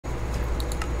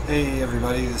Hey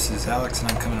everybody, this is Alex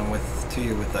and I'm coming to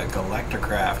you with a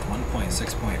Galacticraft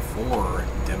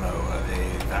 1.6.4 demo of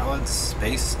a valid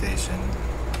space station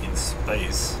in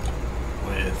space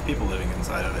with people living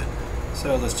inside of it.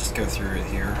 So let's just go through it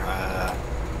here.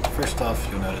 First off,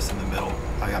 you'll notice in the middle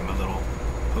I got my little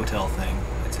hotel thing.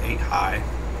 It's 8 high.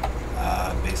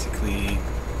 Basically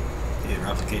it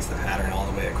replicates the pattern all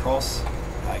the way across.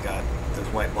 I got those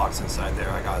white blocks inside there.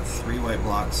 I got 3 white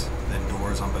blocks, then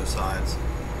doors on both sides,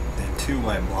 then 2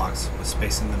 white blocks with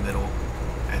space in the middle,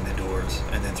 and the doors,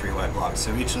 and then 3 white blocks.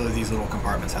 So each of these little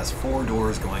compartments has 4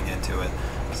 doors going into it.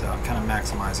 So I'm kind of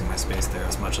maximizing my space there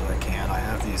as much as I can. I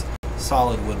have these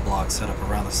solid wood blocks set up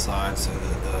around the side so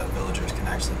that the villagers can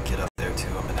actually get up there to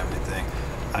them and everything.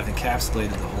 I've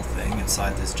encapsulated the whole thing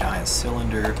inside this giant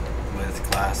cylinder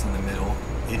with glass in the middle.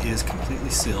 It is completely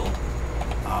sealed.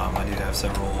 I do have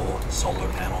several solar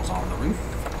panels on the roof,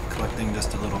 collecting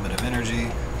just a little bit of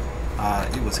energy.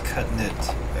 It was cutting it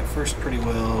at first pretty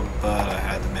well, but I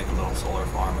had to make a little solar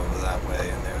farm over that way,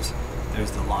 and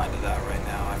there's the line to that right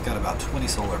now. I've got about 20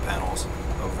 solar panels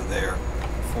over there,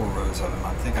 4 rows of them.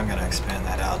 I think I'm going to expand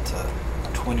that out to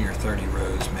 20 or 30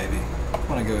 rows maybe. I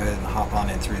want to go ahead and hop on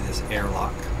in through this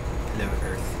airlock. Hello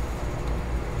Earth.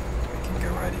 We can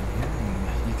go right in here,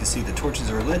 and you can see the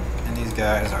torches are lit, and these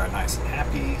guys are nice and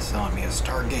happy, selling me a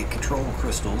Stargate control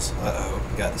crystals. Uh-oh,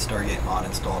 we got the Stargate mod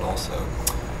installed also.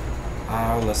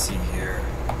 Let's see here.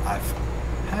 I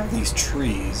have these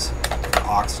trees for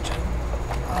oxygen,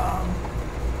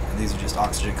 and these are just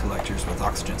oxygen collectors with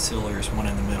oxygen sealers, one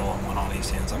in the middle and one on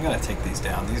each end. So I'm going to take these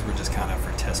down. These were just kind of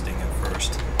for testing at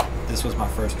first. This was my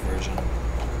first version.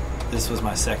 This was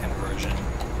my second version,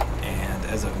 and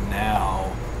as of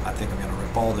now, I think I'm going to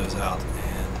rip all those out,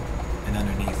 and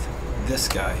underneath this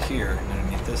guy here, and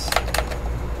underneath this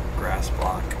grass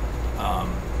block,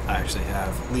 I actually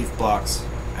have leaf blocks,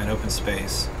 an open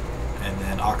space, and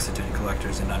then oxygen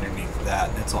collectors, and underneath that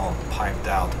it's all piped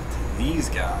out to these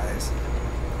guys.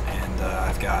 And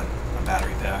I've got a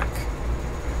battery pack.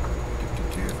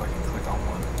 If I can click on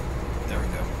one, there we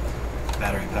go.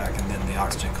 Battery pack, and then the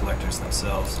oxygen collectors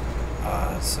themselves.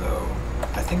 So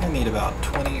I think I need about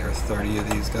 20 or 30 of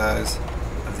these guys,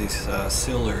 of these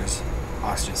sealers,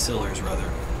 oxygen sealers rather,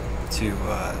 to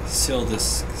seal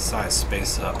this size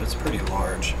space up. It's pretty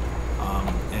large,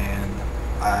 and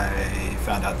I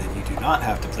found out that you do not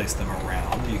have to place them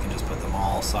around. You can just put them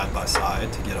all side by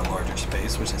side to get a larger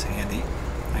space, which is handy.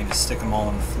 I can just stick them all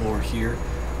on the floor here.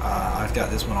 I've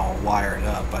got this one all wired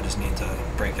up. I just need to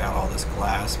break out all this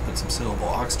glass, put some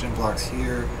sealable oxygen blocks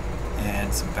here,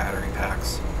 and some battery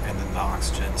packs, and then the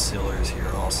oxygen sealers here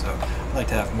also. I like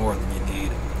to have more than you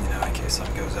need, in case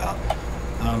something goes out.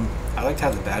 I like to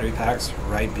have the battery packs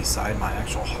right beside my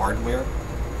actual hardware.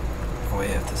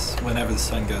 Whenever the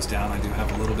sun goes down, I do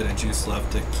have a little bit of juice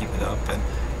left to keep it up, and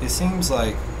it seems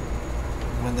like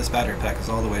when this battery pack is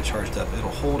all the way charged up, it'll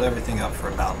hold everything up for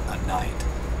about a night.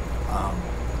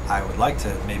 I would like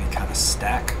to maybe kind of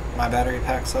stack my battery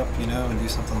packs up, and do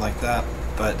something like that,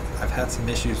 but I've had some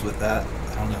issues with that.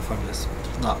 I don't know if I'm just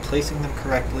not placing them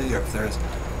correctly, or if there's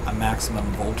a maximum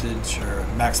voltage or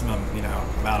maximum,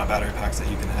 amount of battery packs that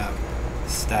you can have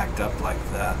stacked up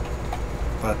like that.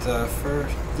 But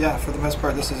for the most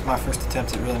part, this is my first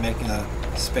attempt at really making a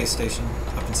space station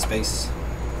up in space,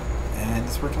 and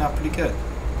it's working out pretty good.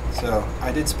 So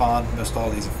I did spawn most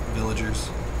all these villagers,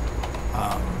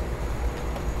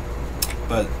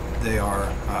 but they are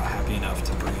happy enough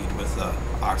to breed with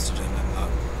oxygen and the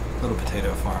little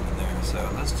potato farm in there. So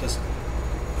let's just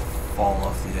fall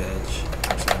off the edge.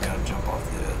 Actually, I'm gonna jump off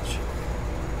the edge.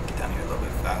 Get down here a little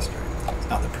bit faster. It's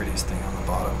not the prettiest thing on the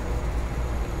bottom.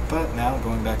 But now,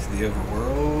 going back to the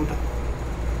overworld,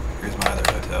 here's my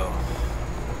other hotel.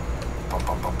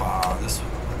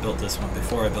 I built this one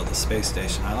before I built the space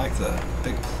station. I like the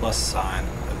big plus sign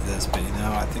of this, but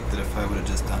I think that if I would have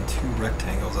just done 2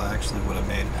 rectangles, I actually would have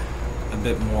made a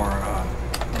bit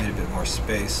more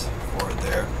space for it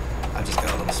there. I just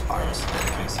got a little spiral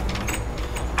staircase in the middle.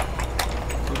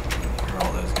 Hear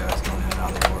all those guys going in and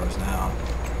out of the doors now.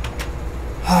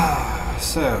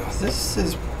 So this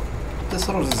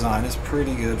little design is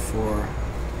pretty good for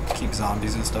keep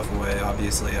zombies and stuff away.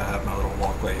 Obviously, I have my little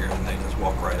walkway here, and they just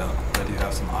walk right up. I do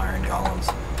have some iron golems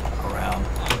around.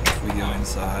 If we go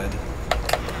inside,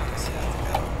 see, I think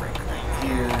I have a break right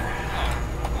here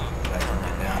that I can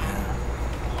get down in.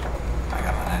 I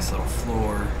got my nice little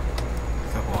floor,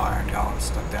 a couple iron golems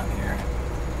stuck down here.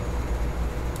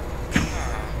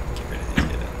 Get rid of these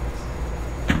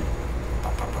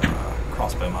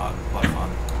crossbow mod, a lot of fun.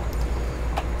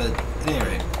 But at any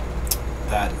rate,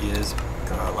 that is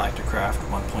Galacticraft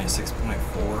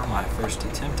 1.6.4, my first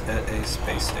attempt at a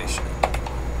space station.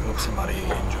 Hope somebody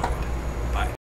enjoyed. Bye.